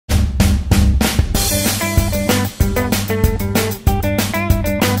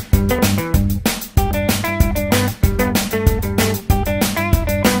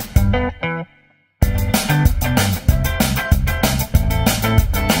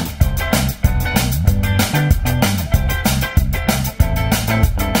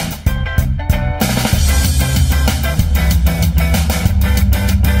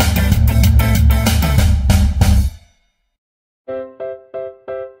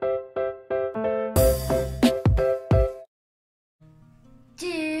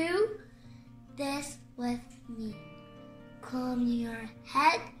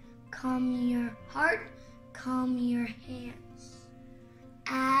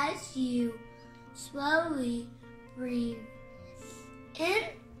Slowly breathe in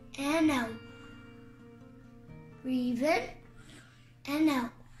and out. Breathe in and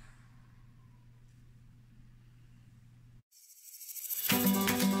out.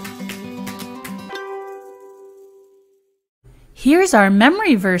 Here's our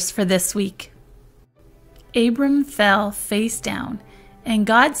memory verse for this week. Abram fell face down, and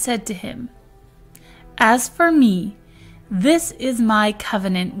God said to him, "As for me, this is my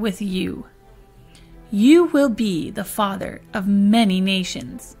covenant with you. You will be the father of many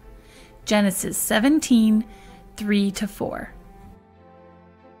nations." Genesis 17, 3-4.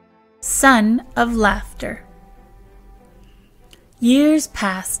 Son of laughter. Years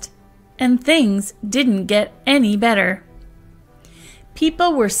passed, and things didn't get any better.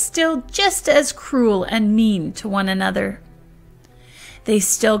 People were still just as cruel and mean to one another. They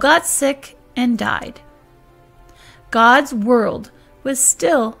still got sick and died. God's world was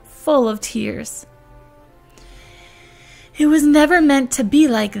still full of tears. It was never meant to be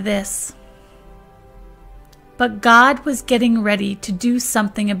like this. But God was getting ready to do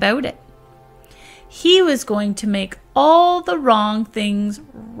something about it. He was going to make all the wrong things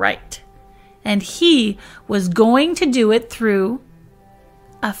right. And He was going to do it through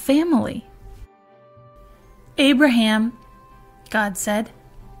a family. "Abraham," God said,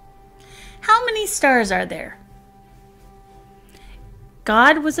 "how many stars are there?"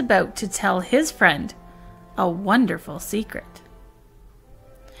 God was about to tell his friend a wonderful secret.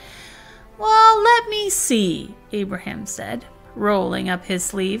 "Well, let me see," Abraham said, rolling up his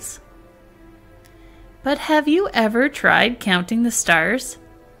sleeves. "But have you ever tried counting the stars?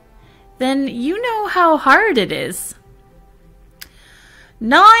 Then you know how hard it is."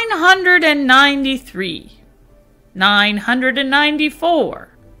 993, 994,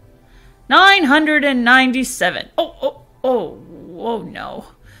 997. Oh no.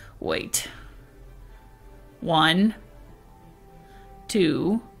 Wait. 1,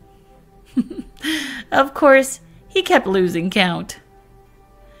 2. Of course, he kept losing count.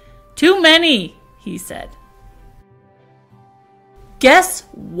 "Too many," he said. "Guess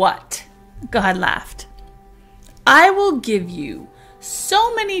what?" God laughed. "I will give you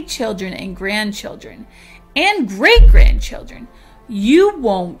so many children and grandchildren and great-grandchildren, you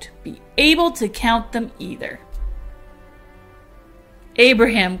won't be able to count them either."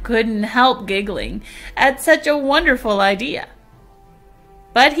 Abraham couldn't help giggling at such a wonderful idea.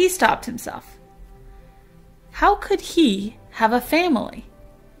 But he stopped himself. How could he have a family?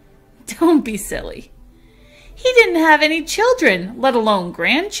 Don't be silly. He didn't have any children, let alone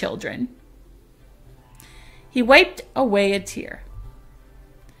grandchildren. He wiped away a tear.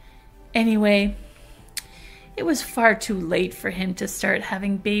 Anyway, it was far too late for him to start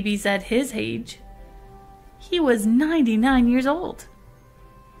having babies at his age. He was 99 years old.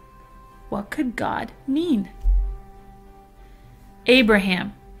 What could God mean?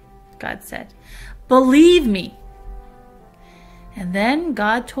 "Abraham," God said, "believe me." And then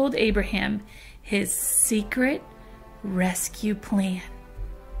God told Abraham his secret rescue plan.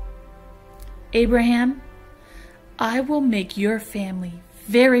 "Abraham, I will make your family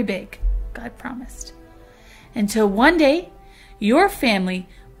very big," God promised, "until one day your family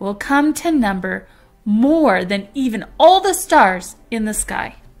will come to number more than even all the stars in the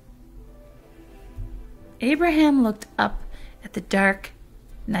sky." Abraham looked up at the dark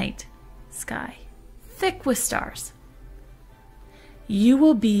night sky, thick with stars. "You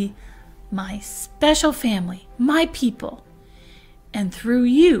will be my special family, my people, and through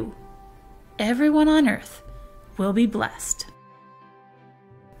you, everyone on earth will be blessed."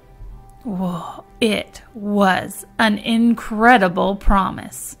 Whoa, it was an incredible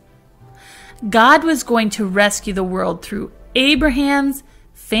promise. God was going to rescue the world through Abraham's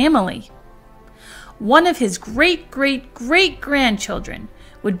family. One of his great-great-great-grandchildren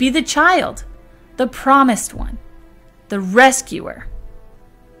would be the child, the promised one, the rescuer.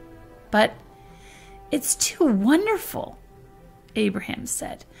 "But it's too wonderful," Abraham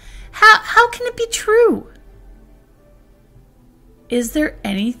said. How can it be true?" "Is there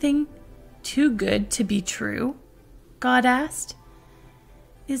anything too good to be true?" God asked.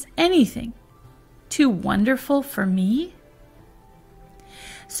 "Is anything too wonderful for me?"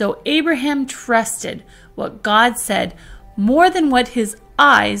 So Abraham trusted what God said more than what his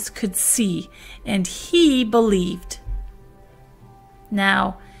eyes could see, and he believed.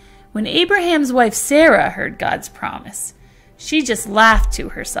 Now, when Abraham's wife Sarah heard God's promise, she just laughed to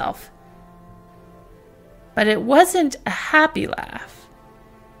herself. But it wasn't a happy laugh.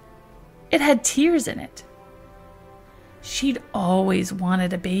 It had tears in it. She'd always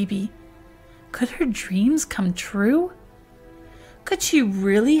wanted a baby. Could her dreams come true? Could she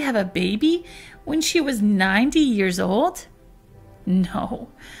really have a baby when she was 90 years old? No,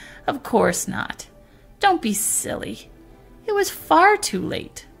 of course not. Don't be silly. It was far too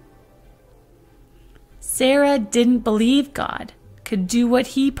late. Sarah didn't believe God could do what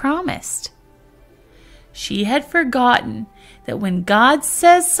he promised. She had forgotten that when God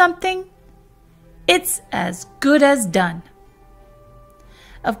says something, it's as good as done.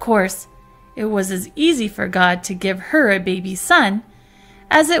 Of course, it was as easy for God to give her a baby son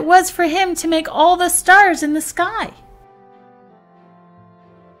as it was for him to make all the stars in the sky.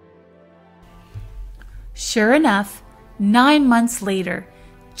 Sure enough, 9 months later,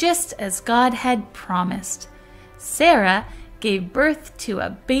 just as God had promised, Sarah gave birth to a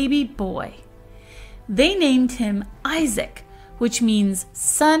baby boy. They named him Isaac, which means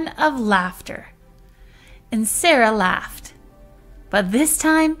son of laughter. And Sarah laughed. But this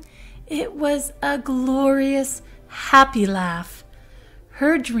time, it was a glorious, happy laugh.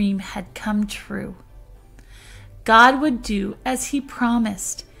 Her dream had come true. God would do as he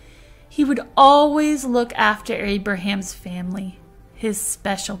promised. He would always look after Abraham's family, his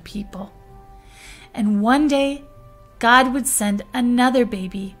special people. And one day, God would send another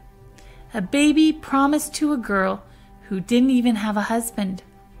baby, a baby promised to a girl who didn't even have a husband.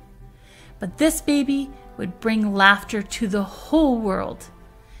 But this baby would bring laughter to the whole world.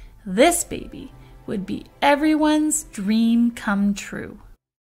 This baby would be everyone's dream come true.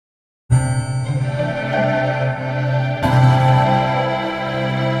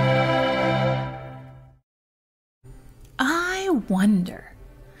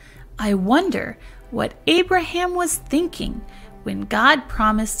 I wonder what Abraham was thinking when God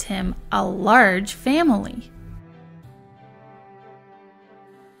promised him a large family.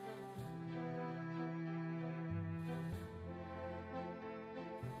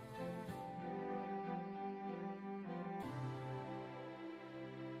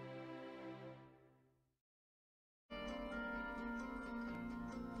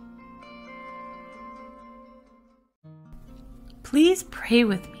 Please pray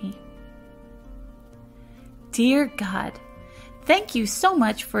with me. Dear God, thank you so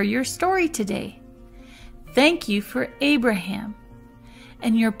much for your story today. Thank you for Abraham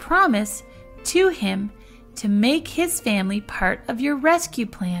and your promise to him to make his family part of your rescue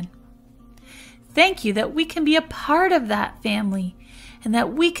plan. Thank you that we can be a part of that family and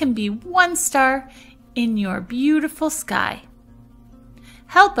that we can be one star in your beautiful sky.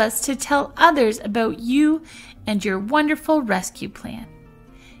 Help us to tell others about you and your wonderful rescue plan.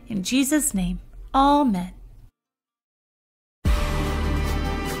 In Jesus' name, amen.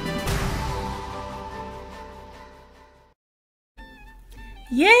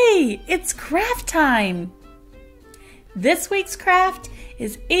 Yay! It's craft time! This week's craft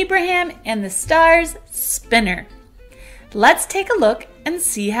is Abraham and the Stars Spinner. Let's take a look and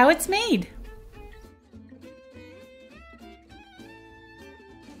see how it's made.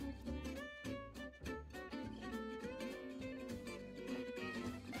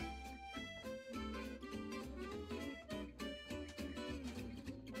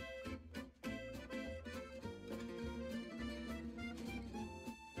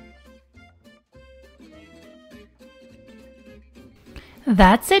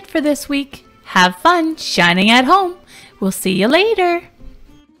 That's it for this week. Have fun shining at home. We'll see you later.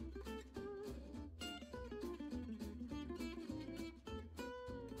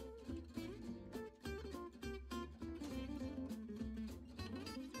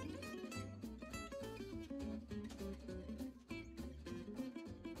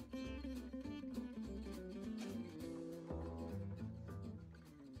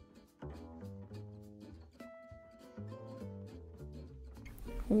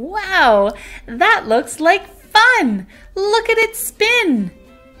 Wow, that looks like fun! Look at it spin!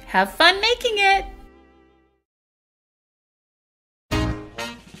 Have fun making it!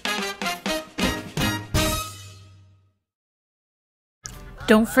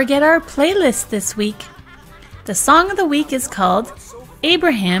 Don't forget our playlist this week. The song of the week is called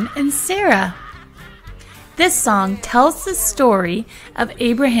Abraham and Sarah. This song tells the story of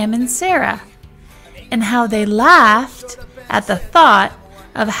Abraham and Sarah and how they laughed at the thought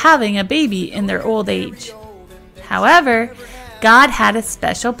of having a baby in their old age. However, God had a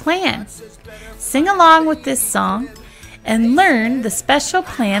special plan. Sing along with this song and learn the special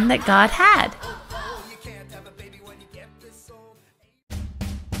plan that God had.